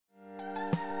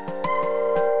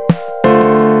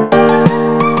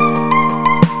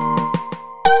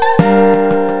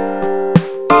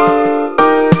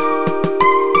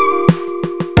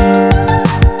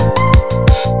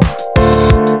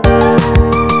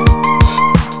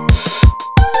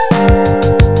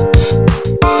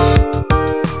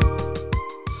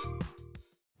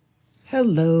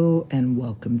Hello and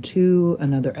welcome to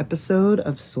another episode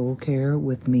of Soul Care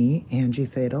with me, Angie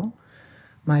Fatal.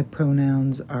 My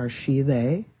pronouns are she,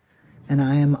 they, and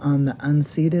I am on the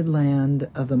unceded land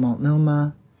of the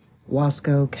Multnomah,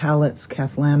 Wasco, Cowlitz,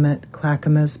 Cathlamet,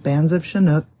 Clackamas, Bands of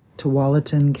Chinook,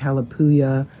 Tualatin,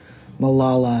 Kalapuya,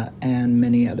 Molalla, and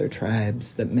many other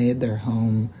tribes that made their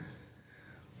home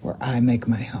where I make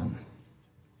my home.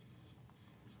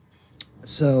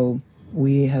 So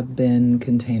we have been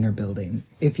container building.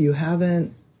 If you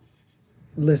haven't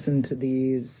listened to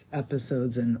these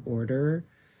episodes in order,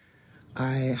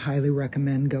 I highly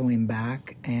recommend going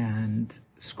back and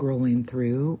scrolling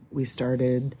through. We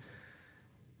started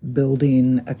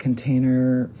building a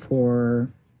container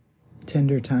for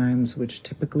Tender Times, which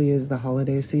typically is the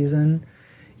holiday season,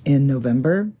 in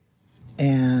November.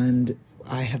 And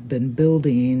I have been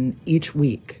building each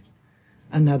week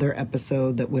another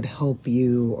episode that would help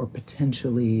you or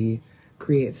potentially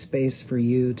create space for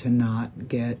you to not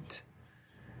get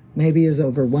maybe as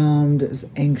overwhelmed, as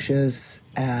anxious,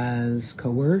 as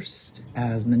coerced,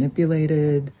 as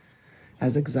manipulated,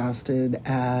 as exhausted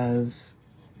as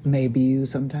maybe you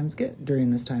sometimes get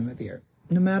during this time of year.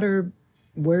 No matter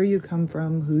where you come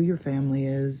from, who your family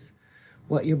is,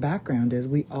 what your background is,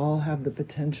 we all have the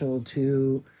potential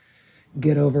to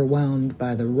get overwhelmed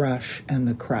by the rush and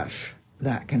the crush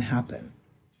that can happen,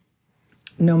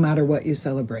 no matter what you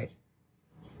celebrate,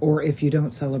 or if you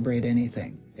don't celebrate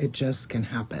anything, it just can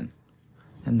happen.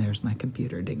 And there's my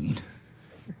computer dinging,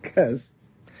 because,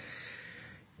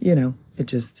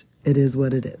 it is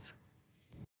what it is.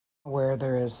 Where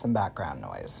there is some background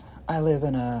noise. I live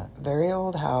in a very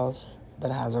old house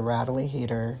that has a rattly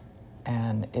heater,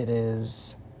 and it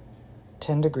is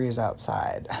 10 degrees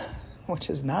outside, which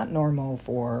is not normal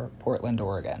for Portland,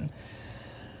 Oregon.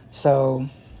 So,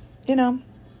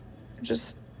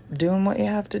 just doing what you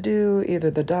have to do. Either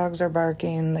the dogs are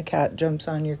barking, the cat jumps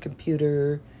on your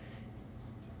computer.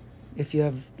 If you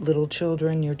have little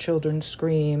children, your children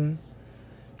scream.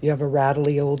 You have a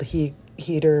rattly old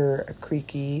heater, a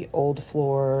creaky old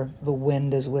floor. The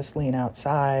wind is whistling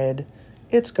outside.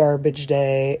 It's garbage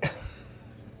day.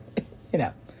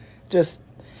 Just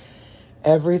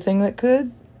everything that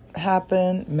could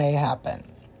happen may happen.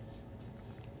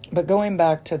 But going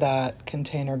back to that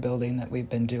container building that we've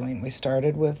been doing, we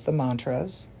started with the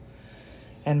mantras,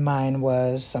 and mine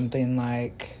was something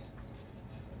like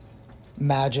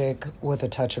magic with a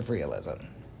touch of realism.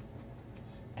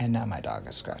 And now my dog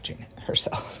is scratching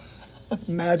herself.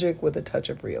 Magic with a touch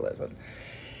of realism.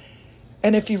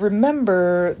 And if you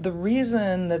remember, the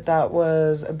reason that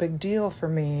was a big deal for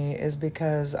me is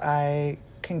because I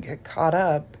can get caught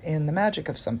up in the magic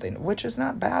of something, which is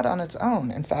not bad on its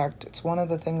own. In fact, it's one of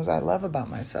the things I love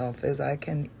about myself is I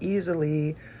can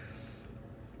easily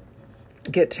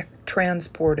get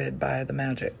transported by the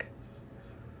magic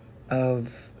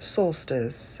of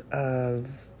solstice,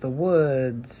 of the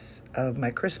woods, of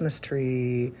my Christmas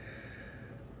tree,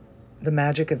 the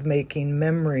magic of making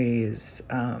memories,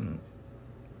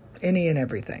 any and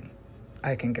everything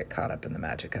I can get caught up in the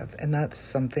magic of. And that's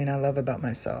something I love about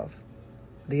myself.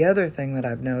 The other thing that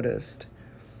I've noticed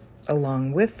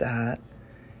along with that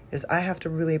is I have to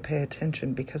really pay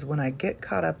attention, because when I get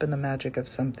caught up in the magic of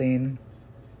something,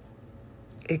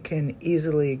 it can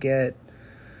easily get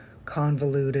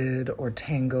convoluted or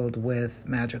tangled with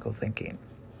magical thinking.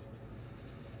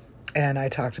 And I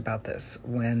talked about this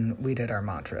when we did our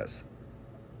mantras.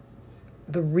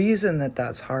 The reason that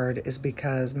that's hard is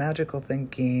because magical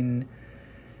thinking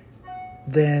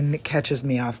then catches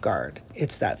me off guard.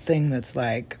 It's that thing that's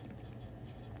like,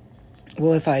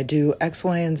 well, if I do X,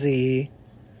 Y, and Z,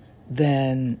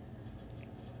 then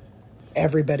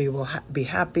everybody will be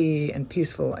happy and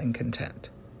peaceful and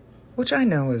content, which I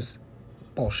know is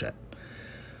bullshit.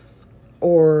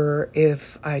 Or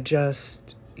if I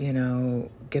just,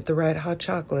 get the right hot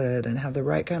chocolate and have the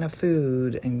right kind of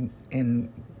food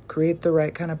and create the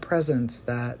right kind of presents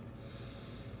that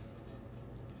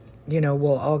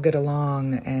we'll all get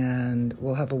along and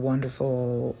we'll have a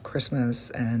wonderful Christmas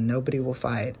and nobody will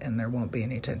fight and there won't be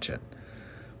any tension,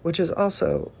 which is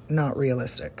also not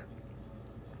realistic.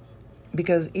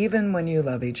 Because even when you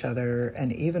love each other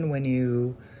and even when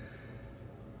you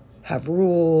have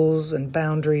rules and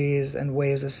boundaries and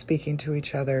ways of speaking to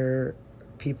each other,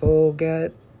 people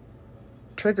get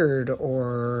triggered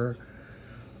or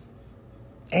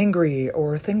angry,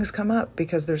 or things come up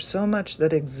because there's so much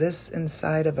that exists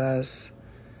inside of us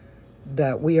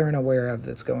that we aren't aware of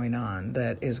that's going on,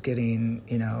 that is getting,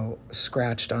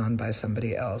 scratched on by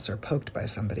somebody else or poked by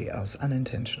somebody else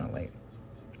unintentionally.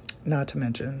 Not to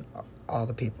mention all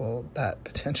the people that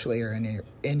potentially are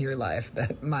in your life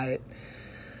that might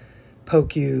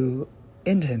poke you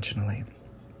intentionally.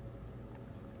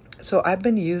 So I've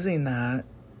been using that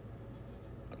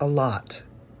a lot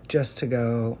just to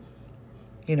go,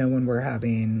 when we're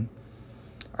having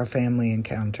our family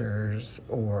encounters,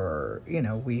 or,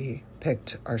 we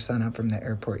picked our son up from the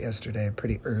airport yesterday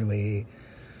pretty early,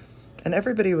 and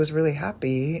everybody was really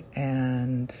happy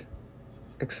and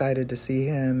excited to see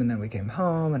him. And then we came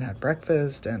home and had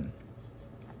breakfast,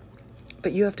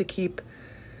 but you have to keep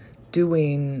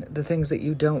doing the things that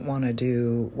you don't want to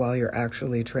do while you're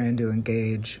actually trying to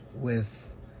engage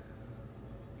with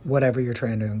whatever you're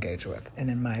trying to engage with. And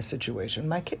in my situation,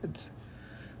 my kids.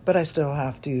 But I still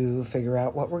have to figure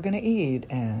out what we're going to eat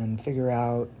and figure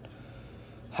out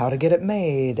how to get it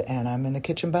made. And I'm in the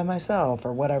kitchen by myself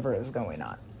or whatever is going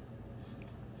on.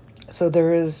 So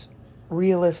there is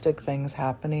realistic things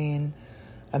happening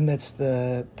amidst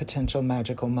the potential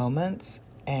magical moments.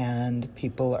 And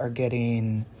people are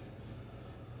getting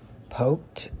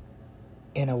poked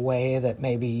in a way that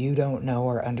maybe you don't know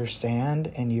or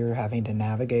understand, and you're having to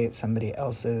navigate somebody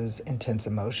else's intense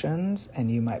emotions,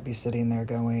 and you might be sitting there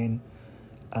going,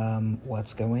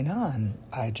 what's going on?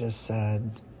 I just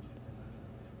said,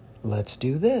 let's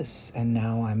do this, and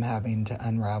now I'm having to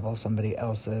unravel somebody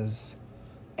else's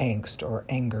angst or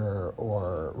anger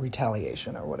or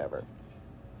retaliation or whatever.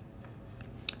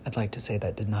 I'd like to say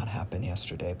that did not happen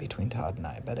yesterday between Todd and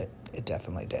I, but it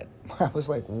definitely did. I was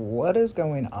like, what is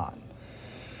going on?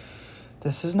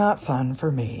 This is not fun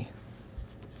for me.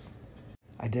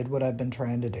 I did what I've been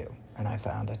trying to do, and I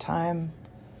found a time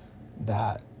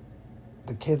that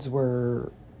the kids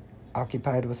were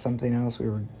occupied with something else. We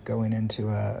were going into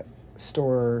a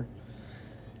store,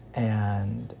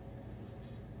 and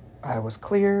I was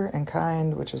clear and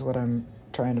kind, which is what I'm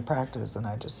trying to practice, and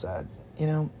I just said,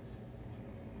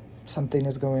 something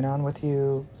is going on with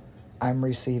you. I'm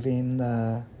receiving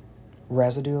the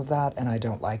residue of that, and I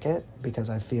don't like it, because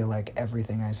I feel like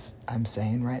everything I'm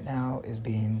saying right now is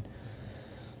being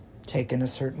taken a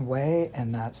certain way,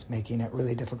 and that's making it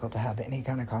really difficult to have any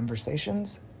kind of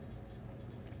conversations.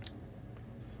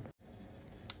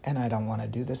 And I don't want to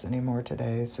do this anymore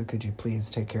today, so could you please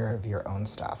take care of your own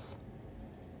stuff?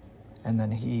 And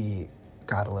then he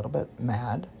got a little bit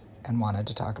mad and wanted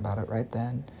to talk about it right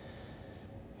then.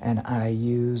 And I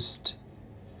used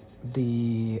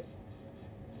the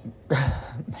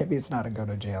maybe it's not a go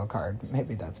to jail card,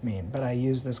 maybe that's mean, but I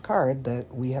use this card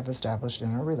that we have established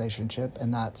in our relationship,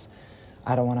 and that's,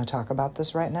 I don't want to talk about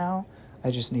this right now. I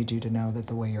just need you to know that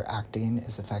the way you're acting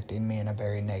is affecting me in a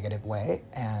very negative way,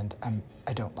 and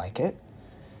I don't like it.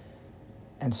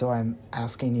 And so I'm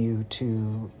asking you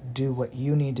to do what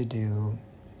you need to do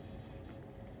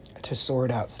to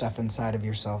sort out stuff inside of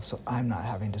yourself, so I'm not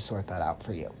having to sort that out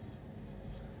for you.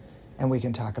 And we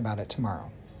can talk about it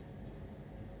tomorrow.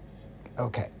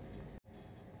 Okay.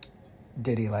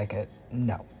 Did he like it?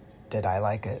 No. Did I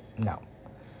like it? No.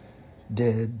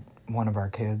 Did one of our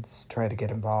kids try to get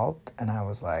involved? And I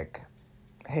was like,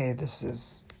 hey,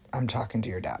 I'm talking to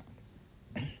your dad.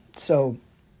 So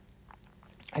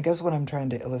I guess what I'm trying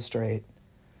to illustrate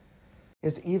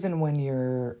is, even when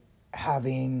you're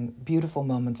having beautiful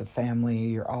moments of family,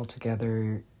 you're all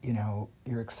together,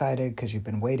 you're excited because you've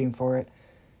been waiting for it,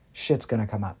 shit's going to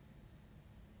come up.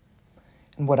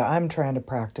 And what I'm trying to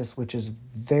practice, which is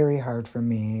very hard for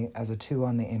me as a 2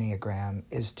 on the Enneagram,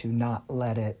 is to not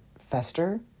let it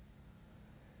fester,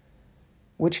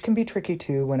 which can be tricky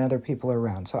too when other people are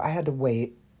around. So I had to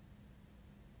wait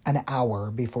an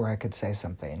hour before I could say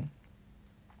something,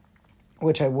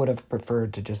 which I would have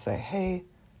preferred to just say, hey,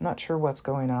 I'm not sure what's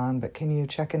going on, but can you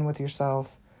check in with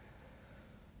yourself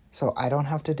so I don't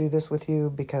have to do this with you,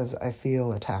 because I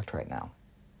feel attacked right now.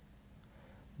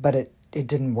 But it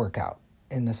didn't work out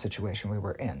in the situation we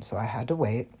were in. So I had to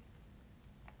wait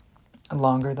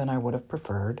longer than I would have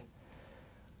preferred.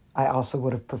 I also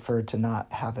would have preferred to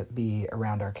not have it be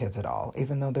around our kids at all.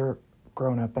 Even though they're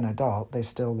grown up and adult, they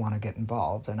still want to get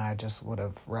involved. And I just would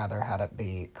have rather had it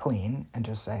be clean and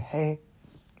just say, hey,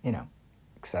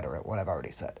 etc., what I've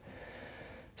already said.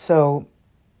 So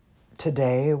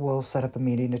today we'll set up a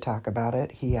meeting to talk about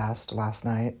it. He asked last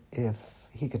night if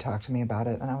he could talk to me about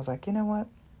it. And I was like, you know what?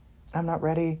 I'm not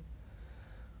ready.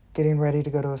 Getting ready to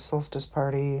go to a solstice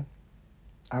party.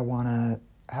 I want to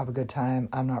have a good time.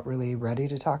 I'm not really ready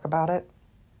to talk about it.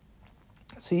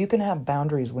 So you can have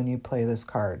boundaries when you play this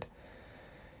card.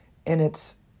 And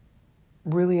it's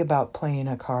really about playing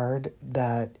a card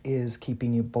that is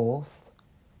keeping you both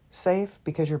safe,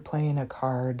 because you're playing a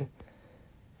card,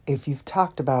 if you've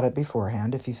talked about it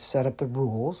beforehand, if you've set up the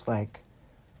rules, like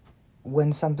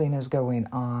when something is going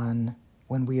on,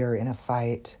 when we are in a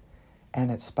fight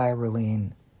and it's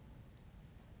spiraling,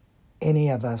 any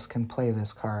of us can play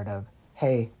this card of,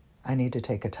 hey, I need to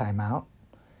take a time out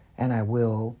and I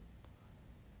will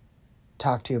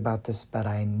talk to you about this, but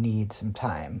I need some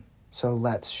time. So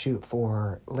let's shoot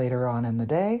for later on in the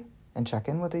day and check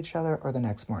in with each other, or the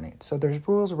next morning. So there's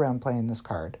rules around playing this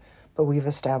card, but we've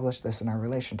established this in our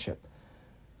relationship.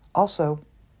 Also,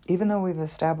 even though we've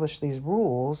established these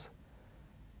rules,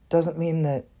 doesn't mean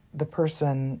that the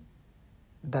person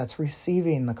that's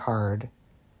receiving the card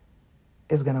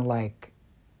is going to like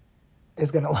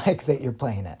that you're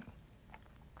playing it.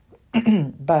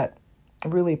 But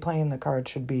really, playing the card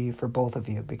should be for both of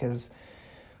you, because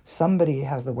somebody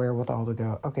has the wherewithal to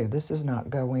go, okay, this is not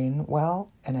going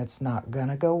well and it's not going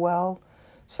to go well.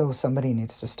 So somebody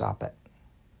needs to stop it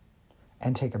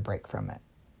and take a break from it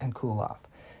and cool off.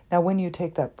 Now, when you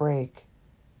take that break,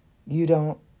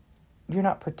 you're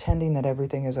not pretending that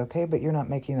everything is okay, but you're not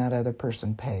making that other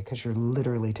person pay, because you're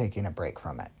literally taking a break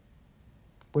from it,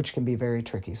 which can be very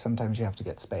tricky. Sometimes you have to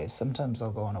get space. Sometimes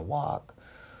I'll go on a walk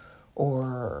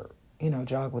or,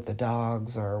 jog with the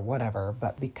dogs or whatever.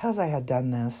 But because I had done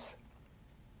this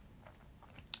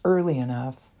early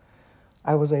enough,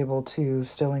 I was able to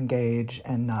still engage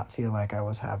and not feel like I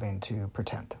was having to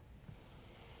pretend.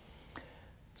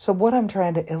 So what I'm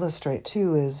trying to illustrate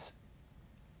too is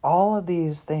all of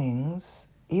these things,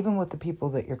 even with the people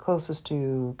that you're closest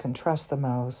to, can trust the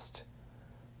most,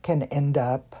 can end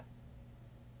up,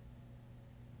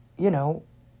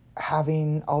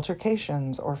 having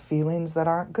altercations or feelings that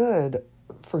aren't good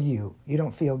for you. You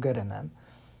don't feel good in them.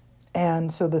 And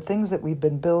so the things that we've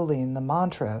been building, the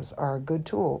mantras, are a good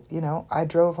tool. I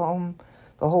drove home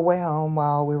the whole way home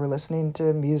while we were listening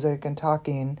to music and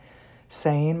talking,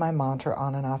 saying my mantra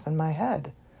on and off in my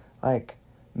head. Like,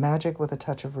 magic with a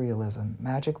touch of realism,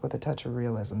 magic with a touch of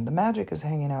realism. The magic is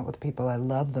hanging out with the people I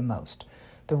love the most.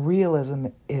 The realism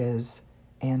is,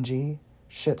 Angie,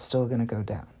 shit's still going to go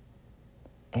down.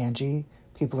 Angie,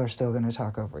 people are still going to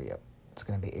talk over you. It's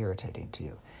going to be irritating to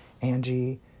you.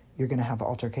 Angie, you're going to have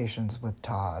altercations with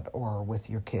Todd or with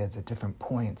your kids at different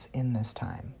points in this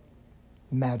time.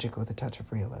 Magic with a touch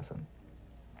of realism.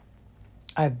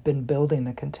 I've been building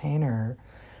the container,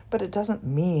 but it doesn't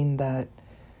mean that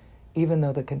even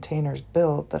though the container's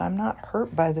built, that I'm not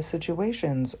hurt by the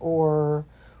situations or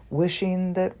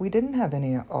wishing that we didn't have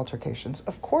any altercations.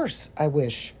 Of course, I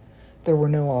wish there were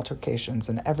no altercations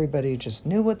and everybody just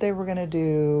knew what they were going to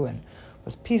do and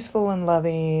was peaceful and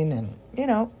loving and,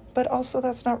 but also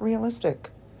that's not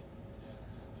realistic.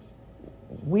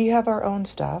 We have our own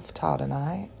stuff, Todd and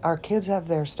I. Our kids have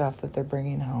their stuff that they're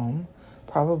bringing home.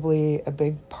 Probably a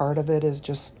big part of it is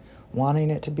just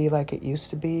wanting it to be like it used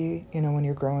to be, when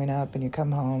you're growing up and you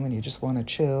come home and you just want to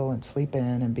chill and sleep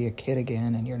in and be a kid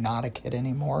again, and you're not a kid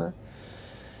anymore.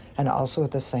 And also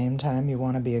at the same time, you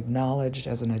want to be acknowledged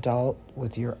as an adult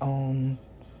with your own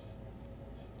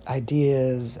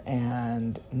ideas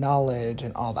and knowledge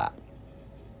and all that.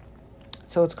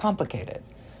 So it's complicated.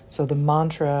 So the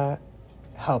mantra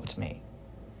helped me.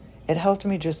 It helped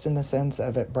me just in the sense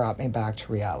of it brought me back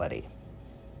to reality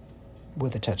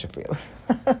with a touch of real.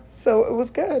 So it was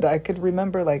good. I could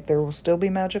remember, there will still be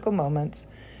magical moments,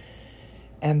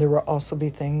 and there will also be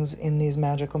things in these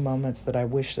magical moments that I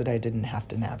wish that I didn't have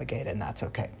to navigate, and that's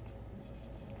okay.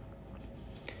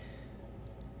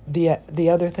 The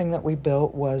other thing that we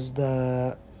built was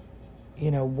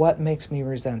what makes me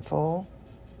resentful?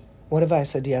 What have I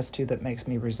said yes to that makes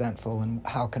me resentful, and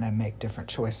how can I make different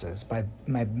choices by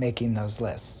making those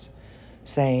lists?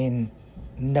 Saying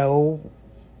no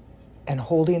and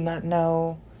holding that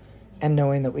no and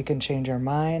knowing that we can change our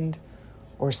mind,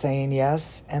 or saying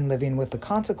yes and living with the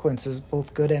consequences,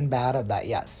 both good and bad, of that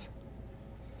yes.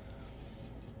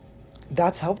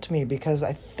 That's helped me because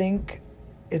I think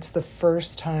it's the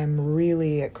first time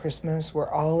really at Christmas where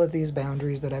all of these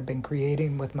boundaries that I've been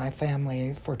creating with my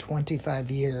family for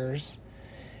 25 years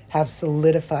have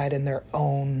solidified in their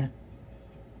own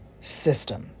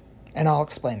system. And I'll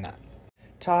explain that.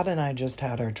 Todd and I just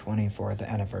had our 24th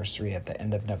anniversary at the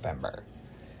end of November.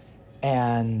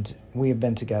 And we've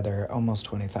been together almost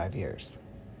 25 years.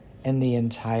 And the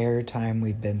entire time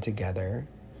we've been together,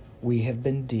 we have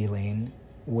been dealing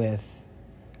with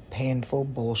painful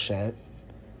bullshit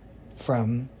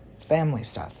from family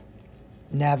stuff.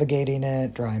 Navigating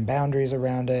it, drawing boundaries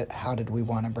around it, how did we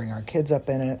want to bring our kids up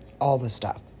in it, all the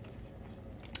stuff.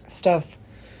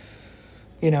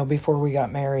 Before we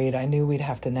got married, I knew we'd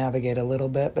have to navigate a little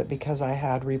bit, but because I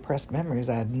had repressed memories,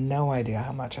 I had no idea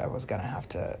how much I was going to have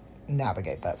to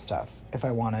navigate that stuff if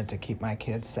I wanted to keep my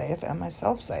kids safe and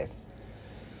myself safe.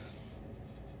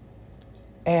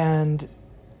 And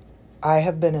I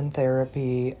have been in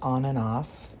therapy on and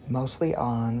off, mostly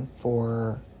on,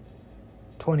 for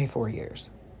 24 years.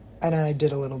 And I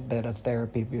did a little bit of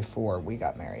therapy before we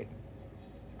got married.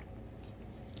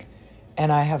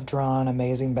 And I have drawn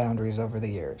amazing boundaries over the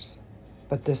years.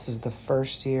 But this is the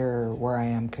first year where I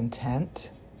am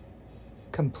content,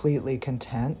 completely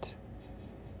content,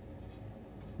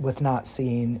 with not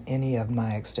seeing any of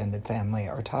my extended family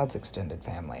or Todd's extended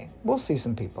family. We'll see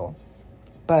some people.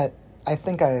 But I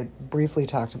think I briefly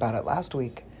talked about it last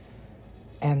week.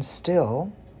 And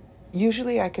still,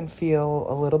 usually I can feel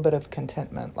a little bit of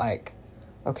contentment. Like,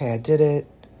 okay, I did it.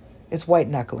 It's white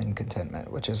knuckling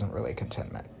contentment, which isn't really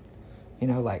contentment.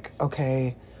 Like,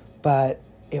 okay, but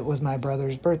it was my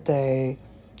brother's birthday.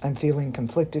 I'm feeling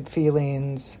conflicted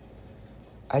feelings.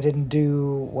 I didn't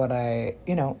do what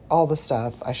all the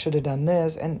stuff. I should have done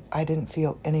this, and I didn't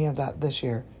feel any of that this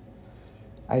year.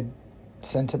 I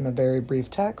sent him a very brief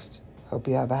text. Hope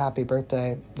you have a happy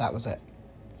birthday. That was it.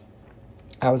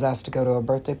 I was asked to go to a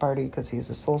birthday party because he's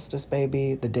a solstice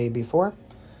baby the day before.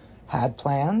 Had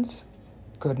plans.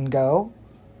 Couldn't go.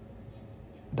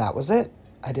 That was it.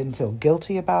 I didn't feel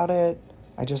guilty about it.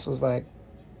 I just was like,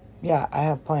 yeah, I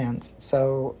have plans,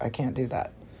 so I can't do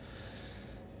that.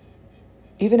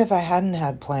 Even if I hadn't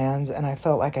had plans and I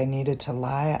felt like I needed to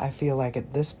lie, I feel like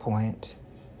at this point,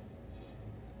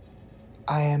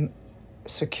 I am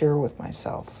secure with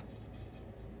myself.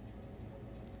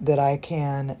 That I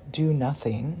can do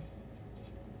nothing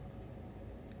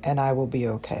and I will be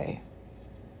okay.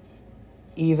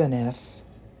 Even if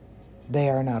they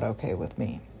are not okay with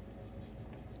me.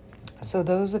 So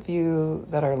those of you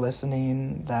that are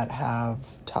listening that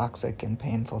have toxic and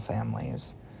painful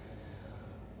families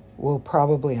will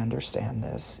probably understand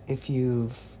this if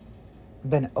you've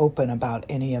been open about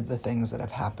any of the things that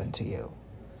have happened to you.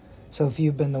 So if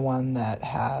you've been the one that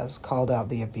has called out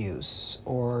the abuse,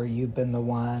 or you've been the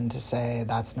one to say,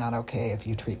 that's not okay if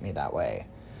you treat me that way,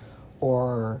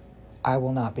 or I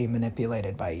will not be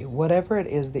manipulated by you, whatever it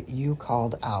is that you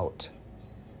called out,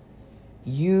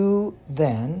 you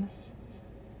then,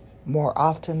 more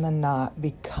often than not,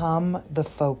 become the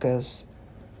focus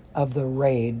of the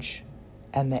rage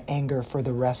and the anger for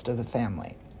the rest of the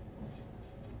family.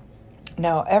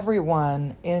 Now,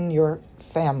 everyone in your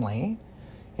family,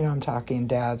 I'm talking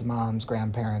dads, moms,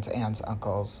 grandparents, aunts,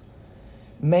 uncles,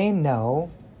 may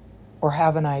know or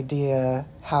have an idea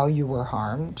how you were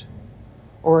harmed,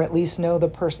 or at least know the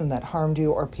person that harmed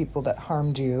you or people that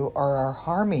harmed you or are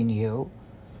harming you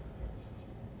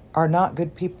are not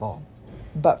good people.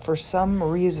 But for some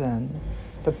reason,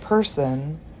 the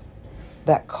person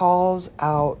that calls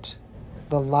out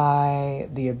the lie,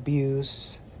 the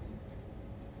abuse,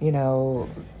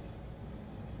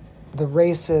 the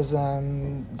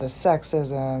racism, the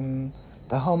sexism,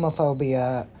 the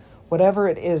homophobia, whatever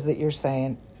it is that you're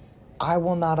saying, I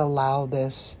will not allow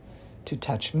this to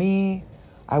touch me.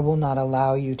 I will not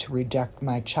allow you to reject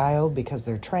my child because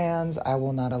they're trans. I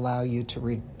will not allow you to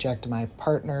reject my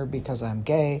partner because I'm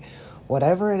gay.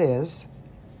 Whatever it is,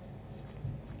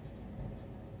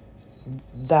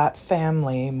 that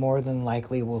family more than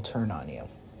likely will turn on you.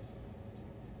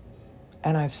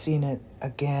 And I've seen it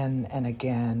again and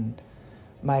again.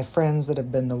 My friends that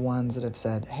have been the ones that have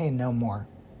said, hey, no more,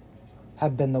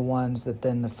 have been the ones that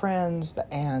then the friends, the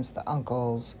aunts, the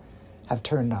uncles have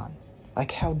turned on.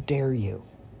 Like, how dare you?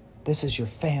 This is your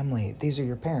family. These are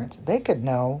your parents. They could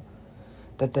know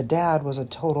that the dad was a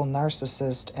total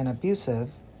narcissist and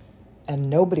abusive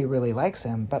and nobody really likes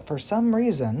him. But for some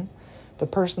reason, the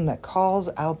person that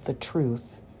calls out the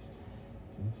truth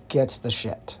gets the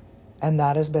shit. And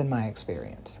that has been my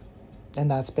experience. And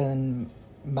that's been,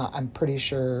 I'm pretty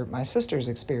sure, my sister's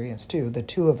experience too. The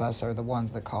two of us are the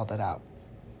ones that called it out.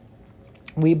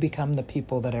 We become the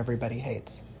people that everybody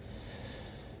hates.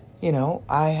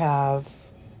 I have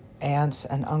aunts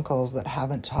and uncles that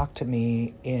haven't talked to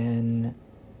me in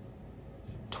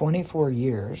 24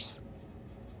 years,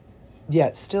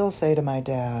 yet still say to my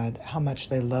dad how much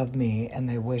they love me and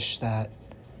they wish that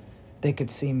they could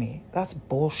see me. That's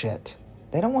bullshit.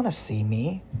 They don't want to see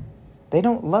me. They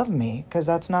don't love me because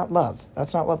that's not love.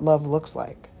 That's not what love looks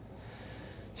like.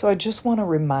 So I just want to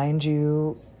remind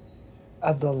you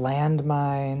of the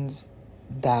landmines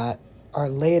that are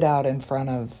laid out in front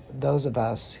of those of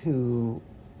us who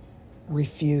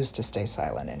refuse to stay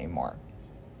silent anymore.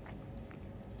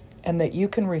 And that you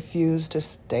can refuse to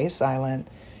stay silent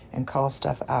and call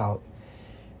stuff out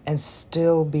and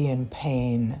still be in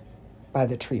pain by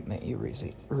the treatment you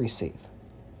receive.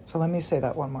 So let me say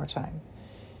that one more time.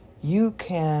 You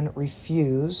can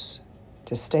refuse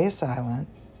to stay silent,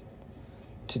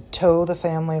 to toe the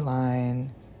family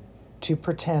line, to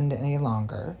pretend any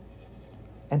longer,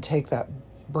 and take that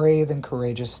brave and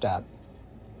courageous step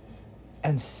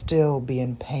and still be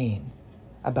in pain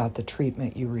about the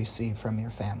treatment you receive from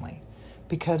your family,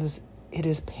 because it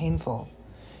is painful.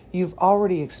 You've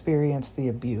already experienced the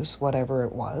abuse, whatever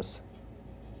it was,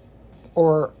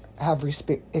 or have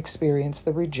experienced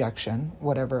the rejection,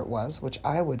 whatever it was, which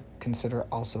I would consider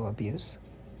also abuse.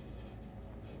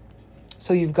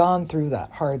 So you've gone through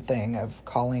that hard thing of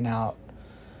calling out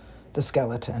the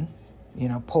skeleton,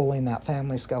 pulling that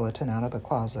family skeleton out of the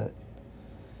closet.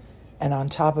 And on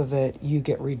top of it, you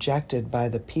get rejected by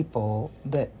the people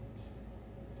that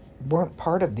weren't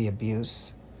part of the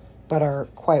abuse, but are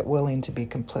quite willing to be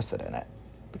complicit in it.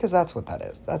 Because that's what that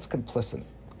is. That's complicity.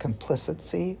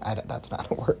 That's not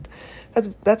a word.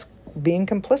 That's being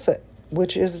complicit,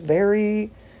 which is very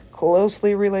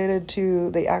closely related to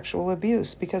the actual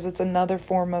abuse, because it's another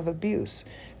form of abuse.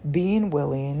 Being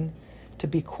willing to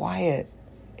be quiet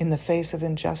in the face of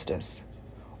injustice,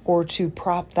 or to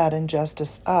prop that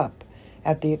injustice up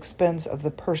at the expense of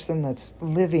the person that's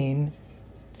living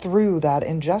through that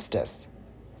injustice.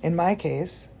 In my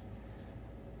case,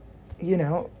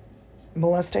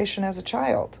 molestation as a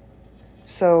child.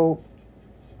 So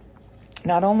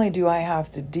not only do I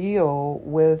have to deal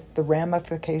with the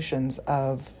ramifications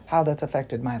of how that's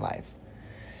affected my life,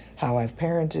 how I've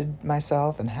parented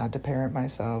myself and had to parent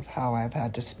myself, how I've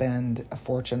had to spend a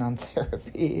fortune on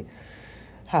therapy,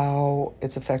 how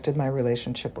it's affected my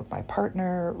relationship with my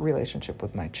partner, relationship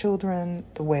with my children,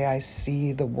 the way I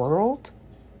see the world.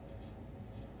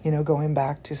 Going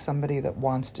back to somebody that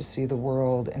wants to see the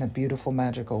world in a beautiful,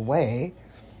 magical way,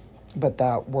 but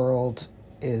that world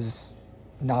is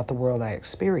not the world I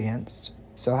experienced.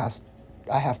 So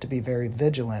I have to be very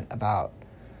vigilant about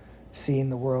seeing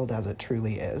the world as it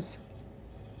truly is.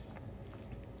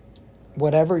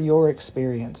 Whatever your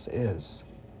experience is,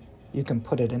 you can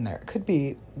put it in there. It could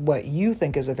be what you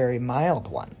think is a very mild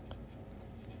one.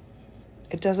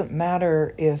 It doesn't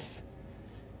matter if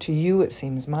to you it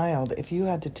seems mild. If you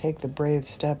had to take the brave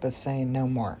step of saying no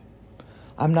more,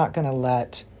 I'm not going to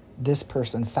let this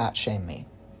person fat shame me.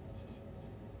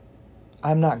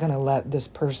 I'm not going to let this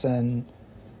person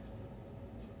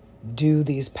do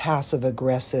these passive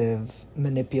aggressive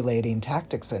manipulating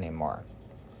tactics anymore.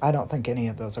 I don't think any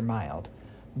of those are mild.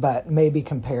 But maybe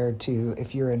compared to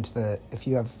if you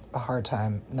have a hard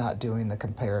time not doing the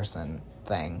comparison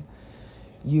thing,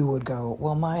 you would go,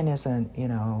 well, mine isn't,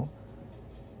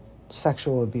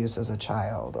 sexual abuse as a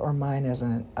child, or mine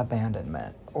isn't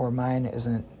abandonment, or mine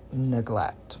isn't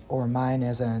neglect, or mine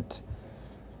isn't,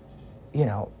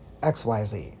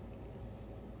 XYZ.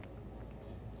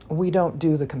 We don't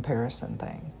do the comparison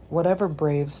thing. Whatever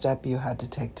brave step you had to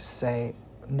take to say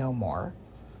no more,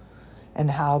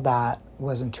 and how that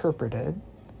was interpreted,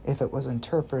 if it was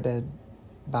interpreted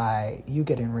by you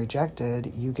getting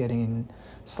rejected, you getting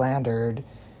slandered,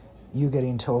 you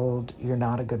getting told you're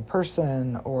not a good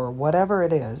person, or whatever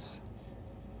it is,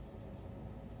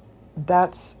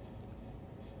 that's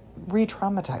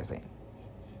re-traumatizing.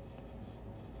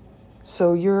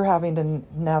 So you're having to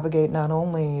navigate not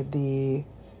only the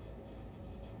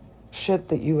shit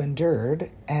that you endured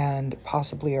and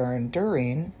possibly are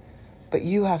enduring, but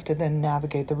you have to then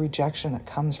navigate the rejection that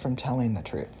comes from telling the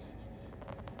truth,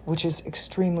 which is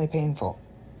extremely painful.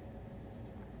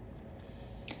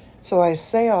 So I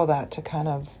say all that to kind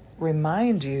of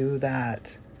remind you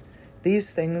that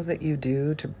these things that you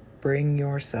do to bring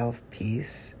yourself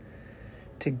peace,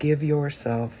 to give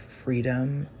yourself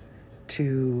freedom,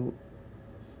 to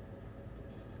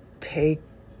take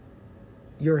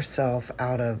yourself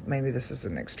out of, maybe this is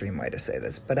an extreme way to say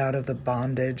this, but out of the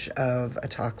bondage of a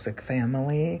toxic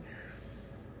family,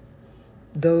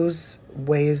 those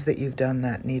ways that you've done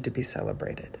that need to be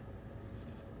celebrated.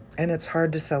 And it's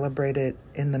hard to celebrate it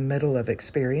in the middle of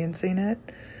experiencing it,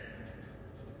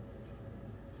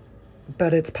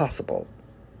 but it's possible.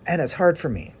 And it's hard for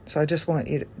me. So I just want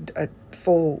you to,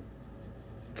 full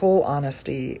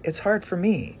honesty, it's hard for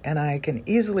me. And I can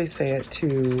easily say it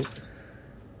to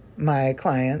my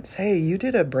clients, hey, you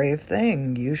did a brave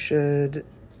thing. You should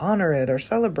honor it or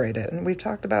celebrate it. And we've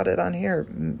talked about it on here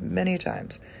many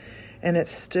times. And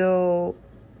it's still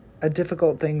a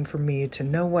difficult thing for me to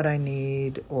know what I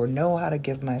need or know how to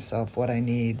give myself what I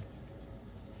need.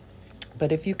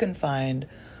 But if you can find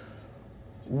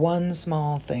one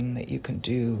small thing that you can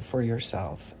do for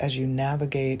yourself as you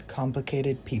navigate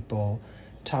complicated people,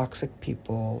 toxic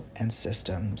people, and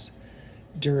systems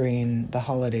during the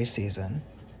holiday season,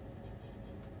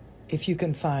 if you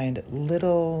can find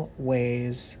little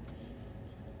ways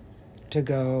to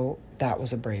go, that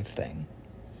was a brave thing.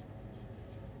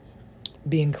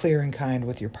 Being clear and kind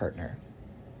with your partner,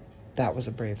 that was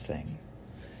a brave thing.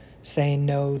 Saying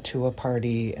no to a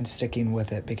party and sticking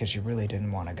with it because you really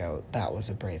didn't want to go, that was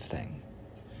a brave thing.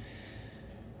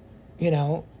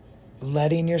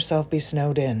 Letting yourself be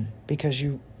snowed in because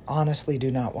you honestly do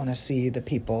not want to see the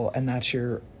people, and that's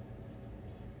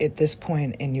at this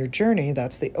point in your journey,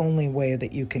 that's the only way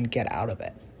that you can get out of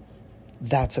it.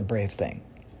 That's a brave thing.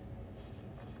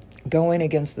 Going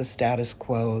against the status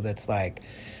quo that's like,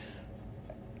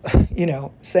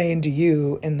 saying to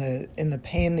you in the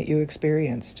pain that you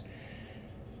experienced,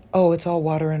 oh, it's all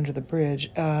water under the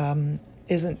bridge.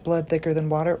 Isn't blood thicker than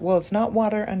water? Well, it's not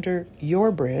water under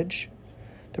your bridge,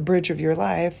 the bridge of your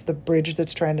life, the bridge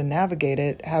that's trying to navigate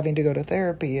it, having to go to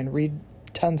therapy and read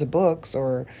tons of books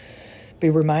or be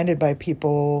reminded by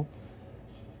people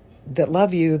that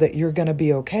love you that you're going to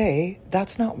be okay.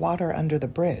 That's not water under the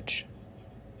bridge.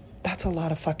 That's a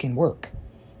lot of fucking work.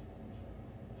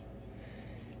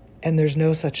 And there's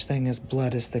no such thing as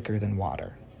blood is thicker than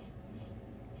water.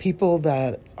 People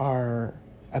that are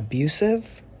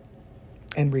abusive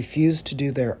and refuse to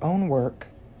do their own work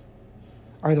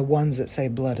are the ones that say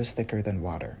blood is thicker than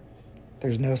water.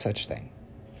 There's no such thing.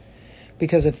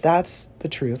 Because if that's the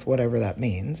truth, whatever that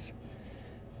means,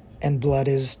 and blood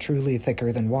is truly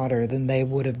thicker than water, then they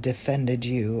would have defended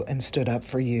you and stood up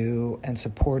for you and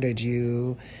supported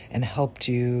you and helped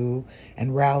you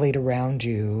and rallied around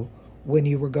you when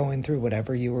you were going through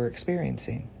whatever you were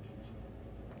experiencing.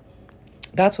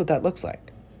 That's what that looks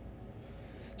like.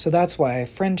 So that's why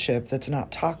friendship that's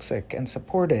not toxic and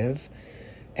supportive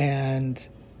and,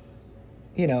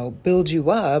 build you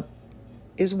up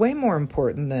is way more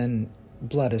important than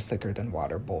blood is thicker than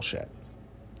water bullshit.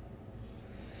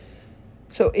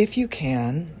 So if you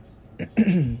can,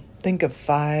 think of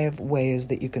 5 ways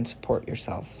that you can support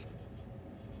yourself.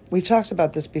 We've talked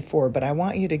about this before, but I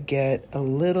want you to get a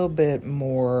little bit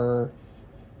more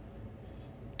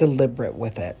deliberate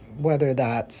with it. Whether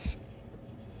that's,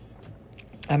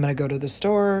 I'm going to go to the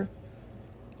store,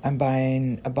 I'm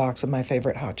buying a box of my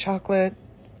favorite hot chocolate,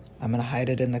 I'm going to hide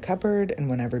it in the cupboard, and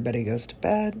when everybody goes to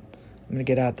bed, I'm going to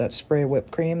get out that spray of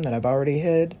whipped cream that I've already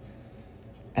hid,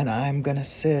 and I'm going to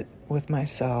sit with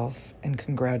myself and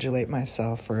congratulate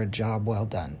myself for a job well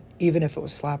done, even if it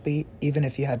was sloppy, even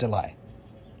if you had to lie.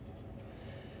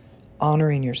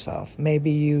 Honoring yourself.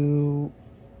 Maybe you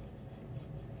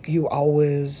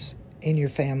always in your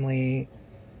family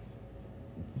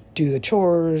do the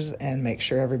chores and make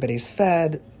sure everybody's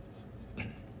fed.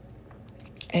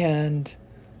 And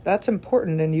that's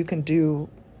important, and you can do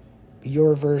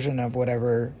your version of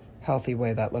whatever healthy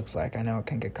way that looks like. I know it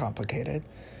can get complicated.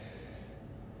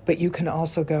 But you can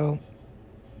also go,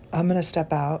 I'm going to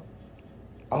step out.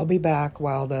 I'll be back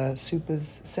while the soup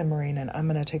is simmering, and I'm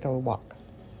going to take a walk.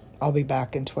 I'll be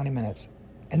back in 20 minutes.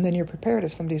 And then you're prepared.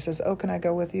 If somebody says, oh, can I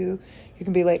go with you? You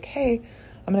can be like, hey,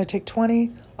 I'm going to take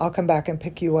 20. I'll come back and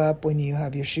pick you up when you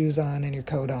have your shoes on and your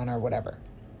coat on or whatever.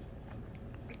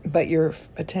 But you're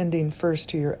attending first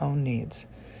to your own needs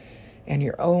and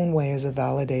your own ways of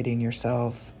validating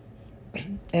yourself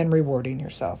and rewarding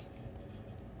yourself.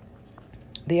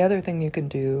 The other thing you can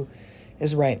do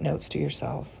is write notes to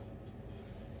yourself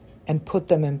and put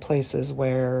them in places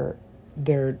where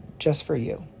they're just for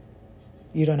you.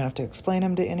 You don't have to explain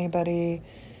them to anybody.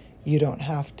 You don't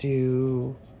have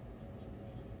to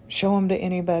show them to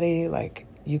anybody. Like,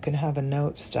 you can have a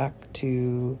note stuck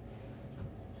to,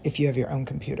 if you have your own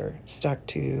computer, stuck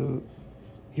to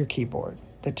your keyboard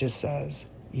that just says,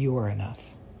 you are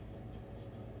enough.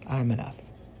 I'm enough.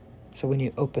 So when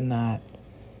you open that,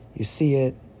 you see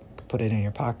it, put it in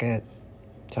your pocket,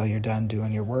 till you're done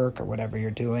doing your work or whatever you're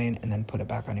doing, and then put it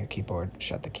back on your keyboard,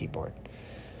 shut the keyboard.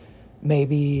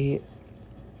 Maybe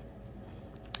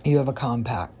you have a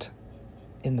compact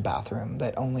in the bathroom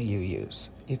that only you use.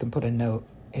 You can put a note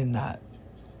in that,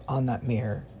 on that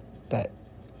mirror, that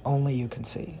only you can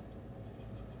see.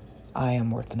 I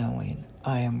am worth knowing.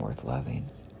 I am worth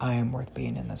loving. I am worth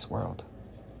being in this world.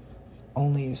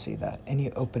 Only you see that, and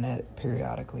you open it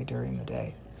periodically during the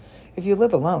day. If you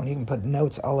live alone, you can put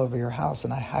notes all over your house,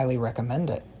 and I highly recommend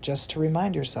it, just to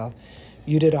remind yourself,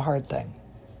 you did a hard thing.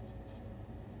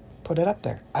 Put it up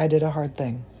there. I did a hard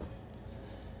thing.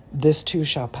 This too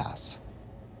shall pass.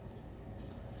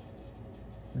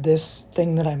 This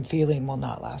thing that I'm feeling will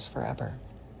not last forever.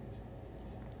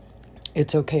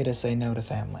 It's okay to say no to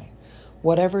family.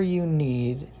 Whatever you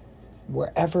need,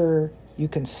 wherever you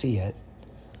can see it,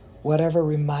 whatever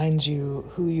reminds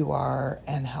you who you are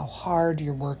and how hard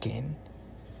you're working,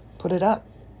 put it up.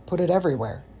 Put it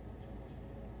everywhere.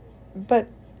 But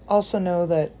also know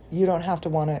that you don't have to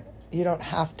want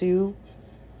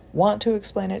to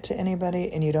explain it to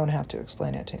anybody, and you don't have to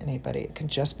explain it to anybody. It can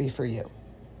just be for you.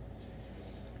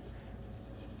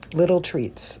 Little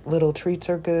treats. Little treats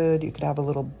are good. You could have a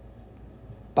little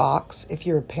box. If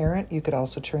you're a parent, you could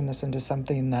also turn this into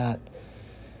something that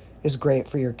is great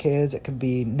for your kids. It can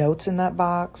be notes in that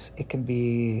box. It can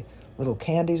be little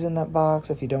candies in that box.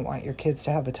 If you don't want your kids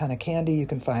to have a ton of candy, you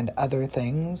can find other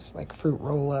things like fruit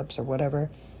roll-ups or whatever.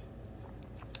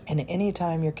 And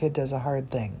anytime your kid does a hard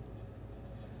thing,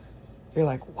 you're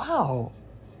like, wow,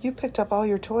 you picked up all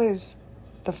your toys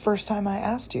the first time I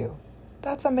asked you.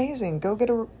 That's amazing. Go get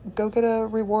a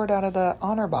reward out of the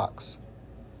honor box.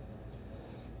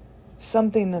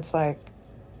 Something that's like,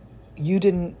 you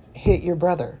didn't hit your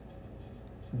brother.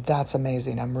 That's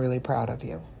amazing. I'm really proud of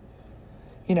you.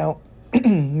 You know,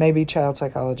 maybe child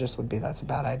psychologists would be, that's a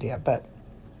bad idea, but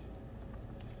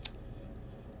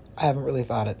I haven't really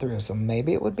thought it through. So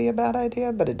maybe it would be a bad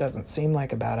idea, but it doesn't seem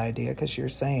like a bad idea because you're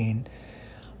saying,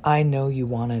 I know you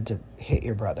wanted to hit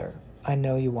your brother. I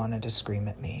know you wanted to scream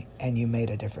at me and you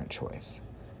made a different choice.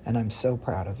 And I'm so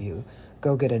proud of you.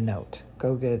 Go get a note.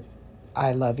 Go get,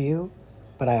 I love you,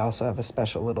 but I also have a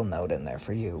special little note in there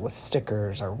for you with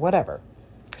stickers or whatever.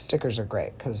 Stickers are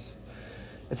great because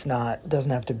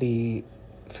doesn't have to be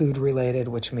food related,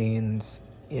 which means,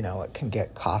 you know, it can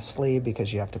get costly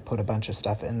because you have to put a bunch of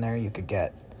stuff in there. You could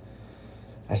get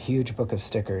a huge book of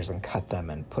stickers and cut them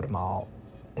and put them all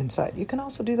inside. You can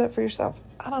also do that for yourself.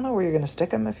 I don't know where you're going to stick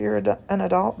them if you're an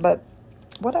adult, but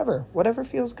whatever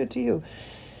feels good to you.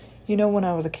 You know, when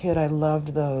I was a kid, I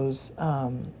loved those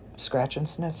scratch and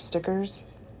sniff stickers.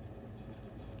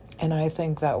 And I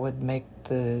think that would make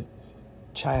the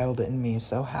child in me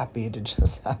so happy to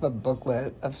just have a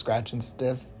booklet of scratch and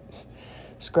sniff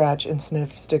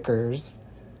stickers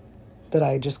that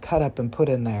I just cut up and put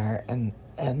in there and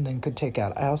then could take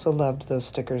out. I also loved those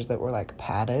stickers that were like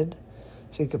padded,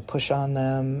 so you could push on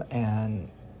them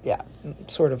and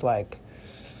sort of like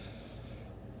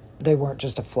they weren't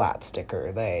just a flat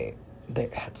sticker. They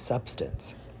had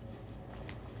substance.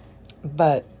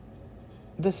 But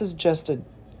this is just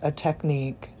a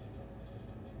technique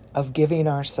of giving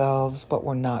ourselves what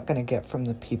we're not going to get from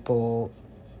the people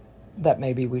that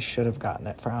maybe we should have gotten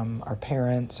it from, our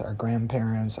parents, our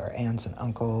grandparents, our aunts and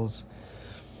uncles.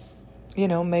 You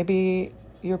know, maybe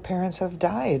your parents have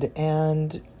died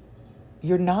and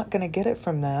you're not going to get it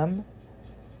from them.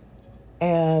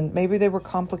 And maybe they were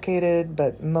complicated,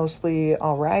 but mostly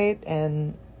all right.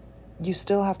 And you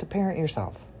still have to parent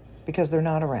yourself because they're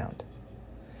not around.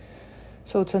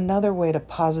 So it's another way to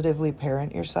positively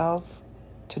parent yourself,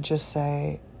 to just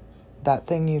say that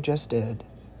thing you just did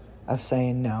of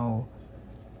saying, no,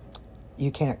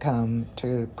 you can't come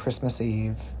to Christmas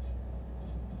Eve,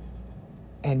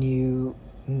 and you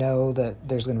know that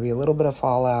there's going to be a little bit of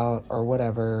fallout or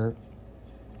whatever,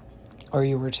 or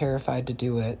you were terrified to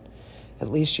do it. At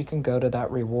least you can go to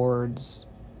that rewards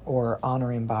or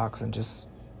honoring box and just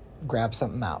grab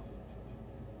something out,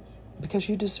 because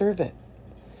you deserve it.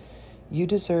 You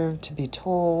deserve to be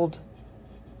told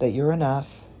that you're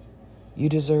enough. You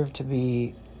deserve to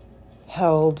be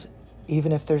held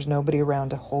even if there's nobody around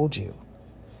to hold you.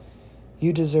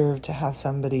 You deserve to have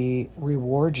somebody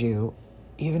reward you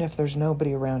even if there's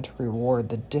nobody around to reward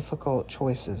the difficult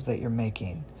choices that you're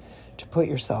making, to put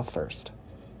yourself first,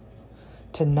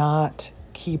 to not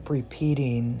keep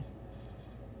repeating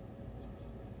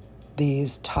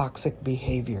these toxic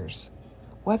behaviors.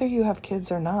 Whether you have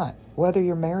kids or not, whether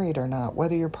you're married or not,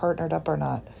 whether you're partnered up or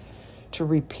not, to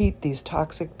repeat these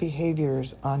toxic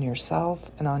behaviors on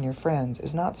yourself and on your friends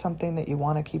is not something that you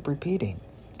want to keep repeating.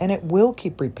 And it will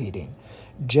keep repeating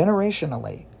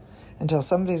generationally until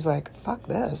somebody's like, fuck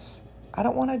this. I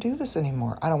don't want to do this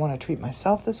anymore. I don't want to treat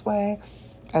myself this way.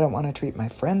 I don't want to treat my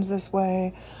friends this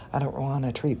way. I don't want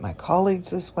to treat my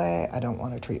colleagues this way. I don't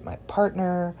want to treat my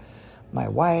partner, my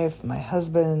wife, my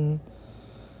husband.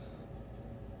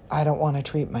 I don't want to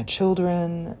treat my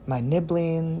children, my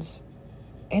nibblings,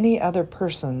 any other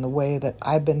person the way that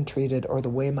I've been treated or the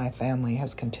way my family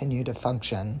has continued to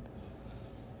function.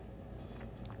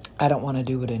 I don't want to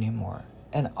do it anymore.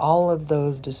 And all of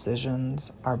those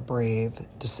decisions are brave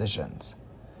decisions.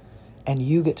 And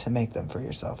you get to make them for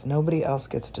yourself. Nobody else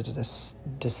gets to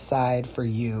decide for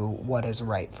you what is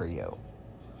right for you.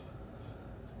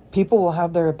 People will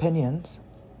have their opinions.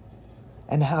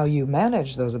 And how you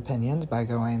manage those opinions by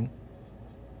going,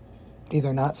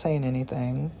 either not saying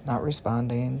anything, not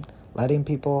responding, letting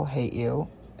people hate you.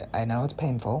 I know it's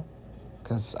painful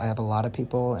because I have a lot of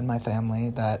people in my family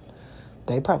that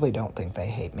they probably don't think they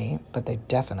hate me, but they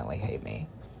definitely hate me.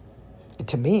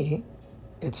 To me,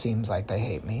 it seems like they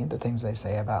hate me, the things they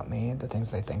say about me, the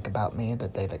things they think about me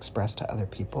that they've expressed to other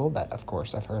people that, of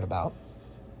course, I've heard about.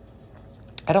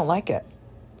 I don't like it.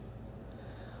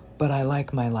 But I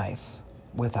like my life.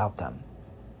 without them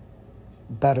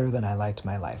better than I liked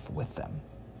my life with them.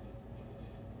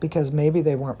 Because maybe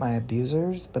they weren't my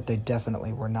abusers, but they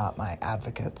definitely were not my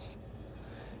advocates.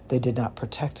 They did not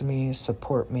protect me,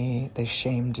 support me, they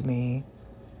shamed me,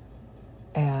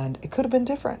 and it could have been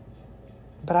different.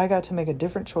 But I got to make a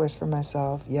different choice for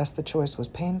myself. Yes, the choice was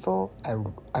painful.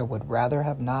 I would rather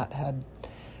have not have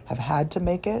had to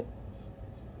make it.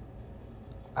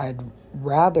 I'd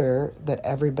rather that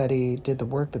everybody did the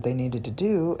work that they needed to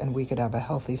do and we could have a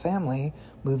healthy family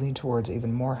moving towards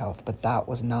even more health. But that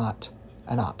was not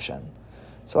an option.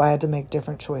 So I had to make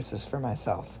different choices for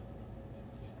myself.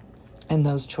 And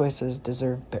those choices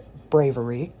deserve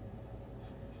bravery,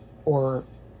 or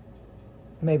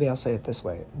maybe I'll say it this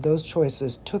way. Those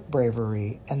choices took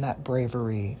bravery, and that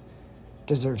bravery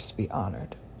deserves to be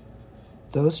honored.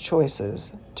 Those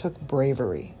choices took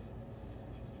bravery,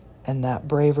 and that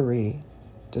bravery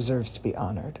deserves to be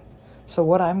honored. So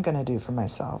what I'm going to do for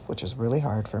myself, which is really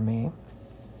hard for me,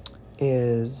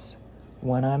 is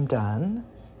when I'm done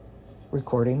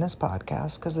recording this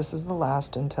podcast, because this is the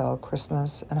last until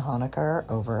Christmas and Hanukkah are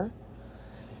over,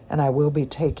 and I will be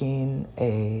taking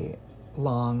a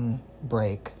long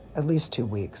break, at least 2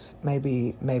 weeks,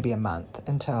 maybe a month,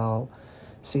 until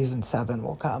season 7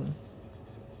 will come.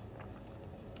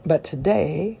 But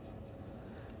today,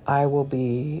 I will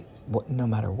be, no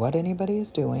matter what anybody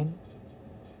is doing,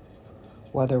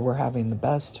 whether we're having the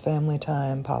best family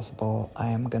time possible, I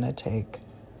am going to take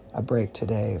a break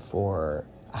today for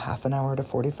a half an hour to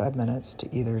 45 minutes to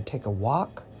either take a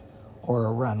walk or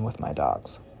a run with my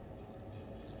dogs.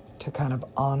 To kind of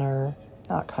honor,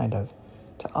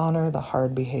 to honor the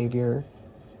hard behavior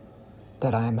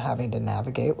that I'm having to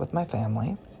navigate with my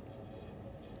family,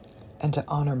 and to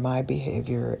honor my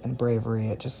behavior and bravery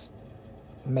at just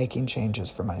making changes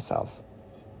for myself.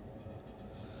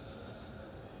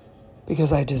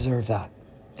 Because I deserve that,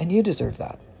 and you deserve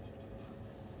that.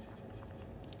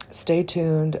 Stay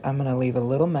tuned. I'm going to leave a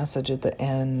little message at the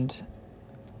end,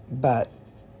 but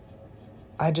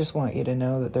I just want you to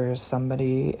know that there is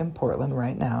somebody in Portland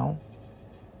right now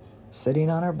sitting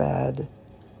on her bed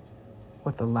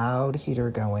with a loud heater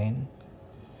going,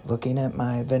 looking at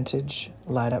my vintage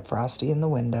light up Frosty in the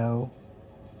window,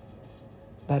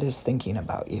 that is thinking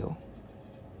about you.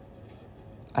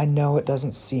 I know it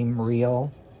doesn't seem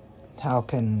real. How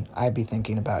can I be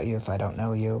thinking about you if I don't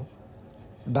know you?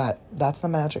 But that's the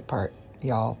magic part,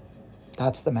 y'all.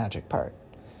 That's the magic part.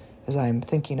 As I'm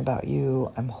thinking about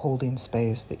you, I'm holding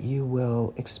space that you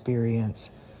will experience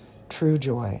true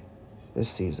joy this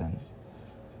season.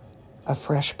 A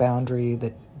fresh boundary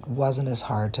that wasn't as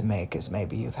hard to make as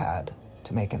maybe you've had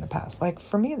to make in the past. Like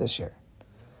for me this year,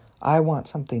 I want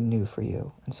something new for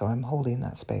you. And so I'm holding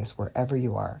that space wherever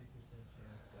you are.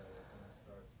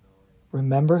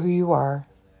 Remember who you are.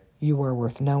 You are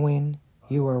worth knowing.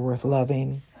 You are worth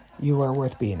loving. You are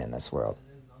worth being in this world.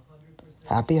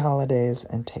 Happy holidays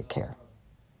and take care.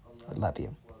 I love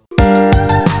you.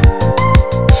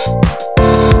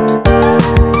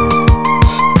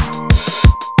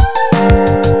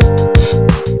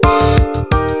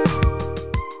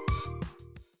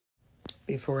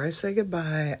 Before I say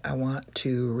goodbye, I want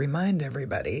to remind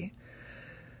everybody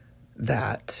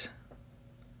that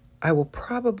I will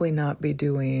probably not be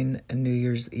doing a New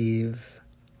Year's Eve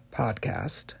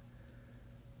podcast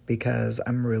because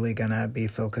I'm really going to be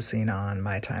focusing on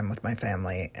my time with my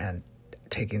family and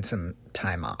taking some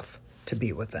time off to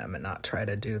be with them and not try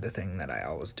to do the thing that I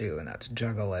always do, and that's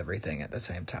juggle everything at the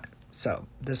same time. So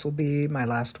this will be my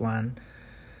last one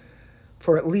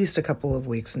for at least a couple of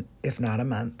weeks, if not a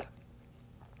month.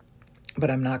 But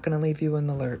I'm not going to leave you in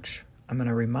the lurch. I'm going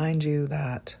to remind you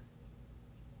that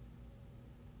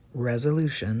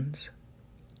resolutions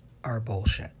are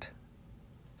bullshit.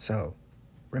 So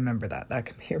remember that. That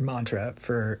can be your mantra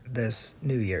for this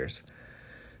New Year's.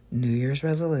 New Year's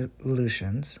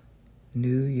resolutions.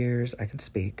 New Year's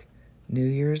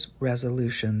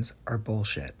resolutions are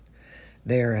bullshit.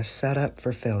 They are a setup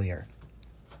for failure.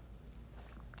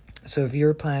 So if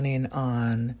you're planning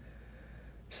on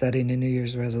setting a New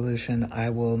Year's resolution, I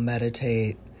will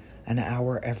meditate an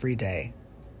hour every day.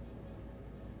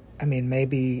 I mean,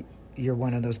 maybe you're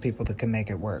one of those people that can make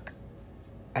it work.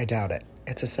 I doubt it.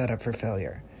 It's a setup for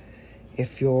failure.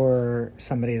 If you're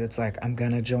somebody that's like, I'm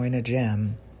going to join a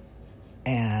gym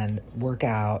and work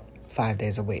out 5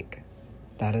 days a week,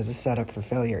 that is a setup for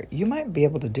failure. You might be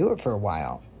able to do it for a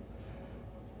while.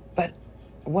 But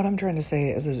what I'm trying to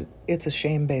say is it's a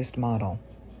shame-based model.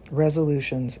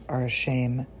 Resolutions are a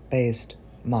shame-based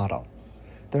model.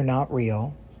 They're not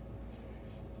real.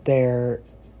 They're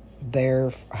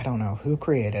I don't know who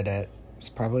created it, It's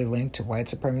probably linked to white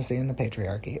supremacy and the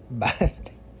patriarchy,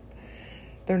 but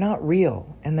they're not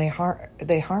real, and they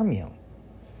harm you.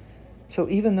 So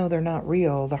even though they're not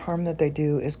real, the harm that they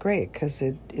do is great, because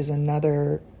it is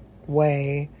another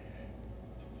way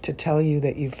to tell you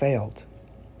that you failed.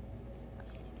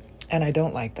 And I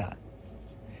don't like that.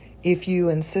 If you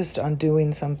insist on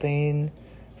doing something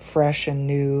fresh and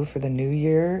new for the new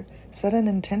year, set an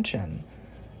intention.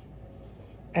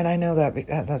 And I know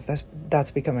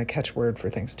that's become a catchword for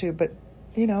things too, but,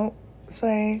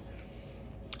 say,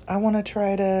 I want to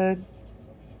try to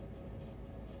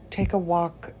take a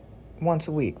walk once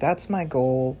a week. That's my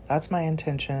goal. That's my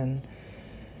intention.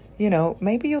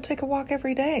 Maybe you'll take a walk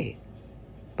every day,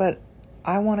 but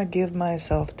I want to give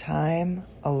myself time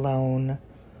alone,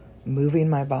 moving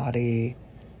my body,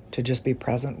 to just be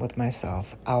present with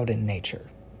myself out in nature.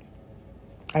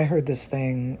 I heard this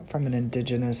thing from an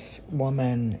Indigenous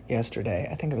woman yesterday.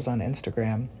 I think it was on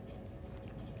Instagram.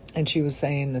 And she was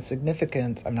saying the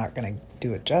significance, I'm not going to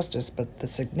do it justice, but the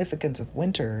significance of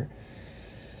winter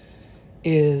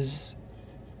is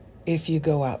if you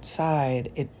go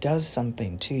outside, it does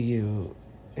something to you.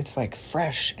 It's like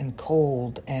fresh and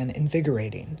cold and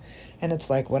invigorating. And it's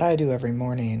like what I do every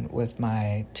morning with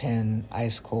my 10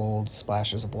 ice cold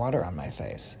splashes of water on my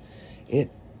face.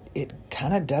 It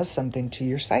kind of does something to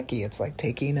your psyche. It's like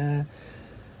taking a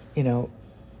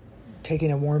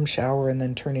warm shower and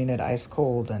then turning it ice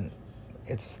cold. And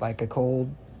it's like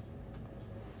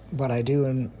what I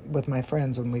do with my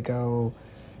friends when we go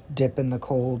dip in the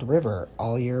cold river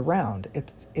all year round.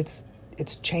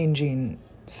 It's changing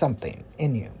something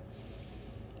in you.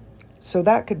 So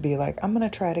that could be like, I'm going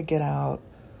to try to get out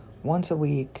once a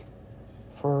week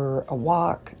for a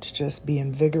walk to just be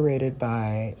invigorated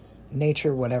by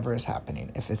nature, whatever is happening,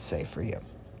 if it's safe for you.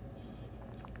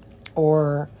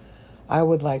 Or I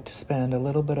would like to spend a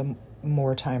little bit of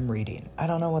more time reading. I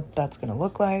don't know what that's going to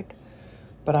look like,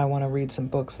 but I want to read some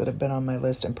books that have been on my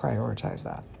list and prioritize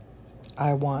that.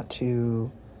 I want to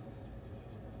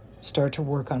start to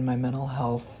work on my mental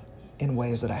health in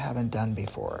ways that I haven't done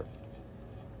before.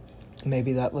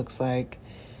 Maybe that looks like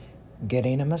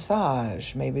getting a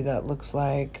massage. Maybe that looks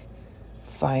like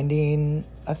finding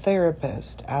a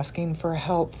therapist, asking for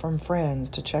help from friends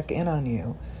to check in on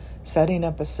you, setting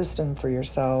up a system for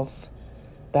yourself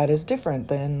that is different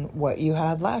than what you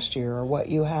had last year or what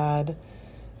you had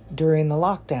during the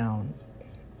lockdown.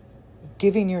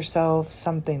 Giving yourself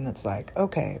something that's like,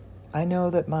 okay, I know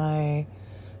that my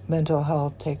mental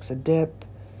health takes a dip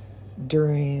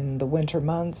during the winter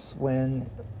months when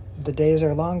the days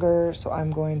are longer, so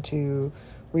I'm going to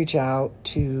reach out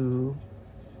to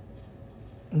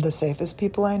the safest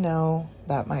people I know.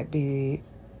 That might be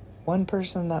one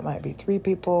person, that might be 3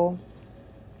 people.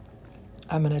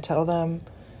 I'm going to tell them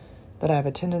that I have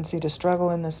a tendency to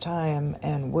struggle in this time,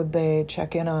 and would they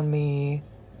check in on me,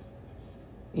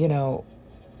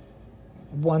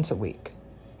 once a week.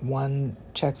 One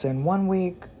checks in 1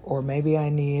 week, or maybe I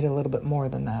need a little bit more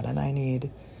than that, and I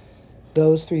need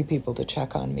those 3 people to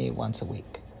check on me once a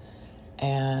week.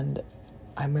 And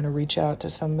I'm going to reach out to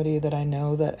somebody that I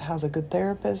know that has a good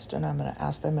therapist, and I'm going to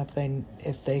ask them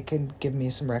if they can give me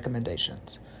some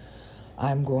recommendations.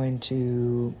 I'm going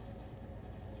to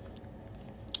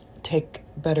take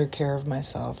better care of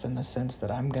myself in the sense that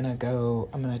I'm going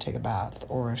to take a bath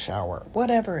or a shower,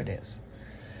 whatever it is.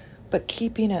 But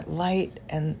keeping it light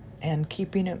and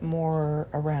keeping it more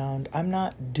around, I'm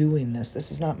not doing this.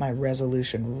 This is not my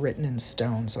resolution written in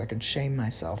stone so I can shame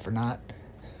myself for not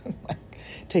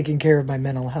taking care of my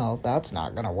mental health. That's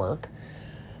not going to work.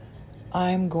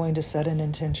 I'm going to set an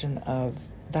intention of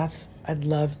I'd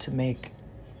love to make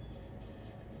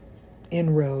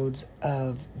inroads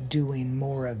of doing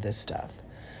more of this stuff.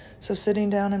 So sitting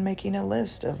down and making a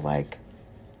list of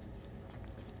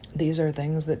these are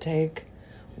things that take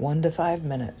 1 to 5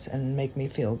 minutes and make me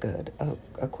feel good.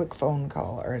 A quick phone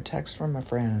call or a text from a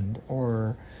friend,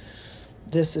 or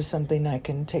this is something I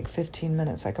can take 15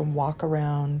 minutes. I can walk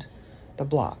around the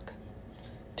block,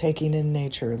 taking in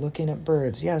nature, looking at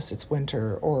birds. Yes, it's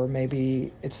winter, or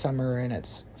maybe it's summer and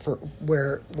it's for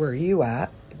where you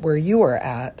are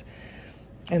at,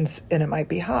 and it might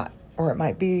be hot, or it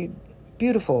might be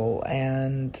beautiful,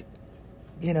 and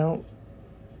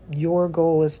your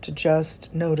goal is to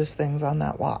just notice things on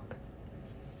that walk.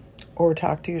 Or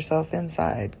talk to yourself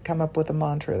inside. Come up with a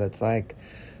mantra that's like,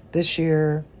 this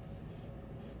year,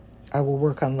 I will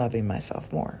work on loving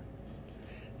myself more.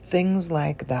 Things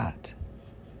like that.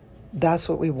 That's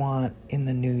what we want in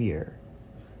the new year.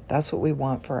 That's what we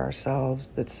want for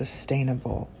ourselves, that's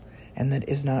sustainable and that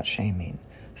is not shaming.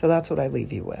 So that's what I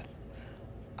leave you with.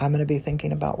 I'm going to be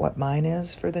thinking about what mine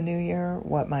is for the new year,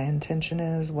 what my intention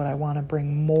is, what I want to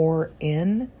bring more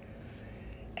in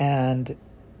and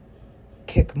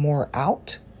kick more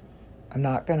out. I'm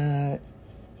not going to,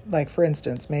 like, for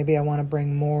instance, maybe I want to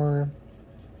bring more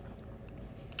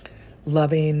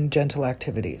loving, gentle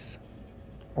activities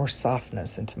or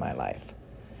softness into my life.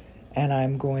 And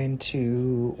I'm going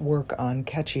to work on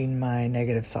catching my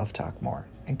negative self-talk more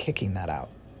and kicking that out.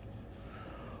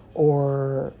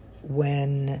 Or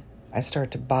when I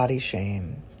start to body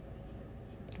shame,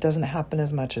 it doesn't happen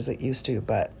as much as it used to,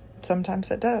 but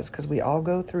sometimes it does, because we all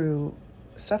go through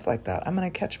stuff like that. I'm going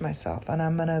to catch myself, and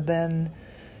I'm going to then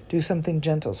do something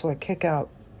gentle. So I kick out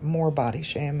more body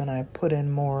shame, and I put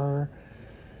in more,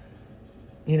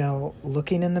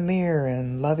 looking in the mirror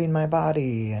and loving my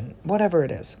body and whatever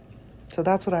it is. So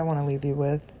that's what I want to leave you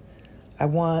with. I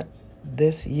want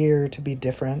this year to be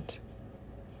different,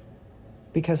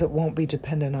 because it won't be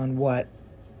dependent on what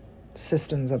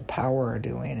systems of power are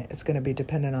doing. It's going to be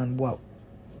dependent on what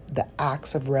the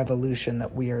acts of revolution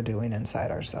that we are doing inside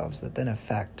ourselves that then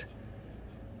affect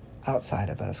outside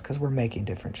of us, because we're making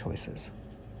different choices.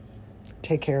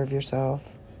 Take care of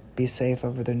yourself. Be safe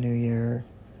over the new year.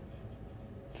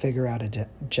 Figure out a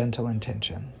gentle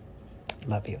intention.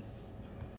 Love you.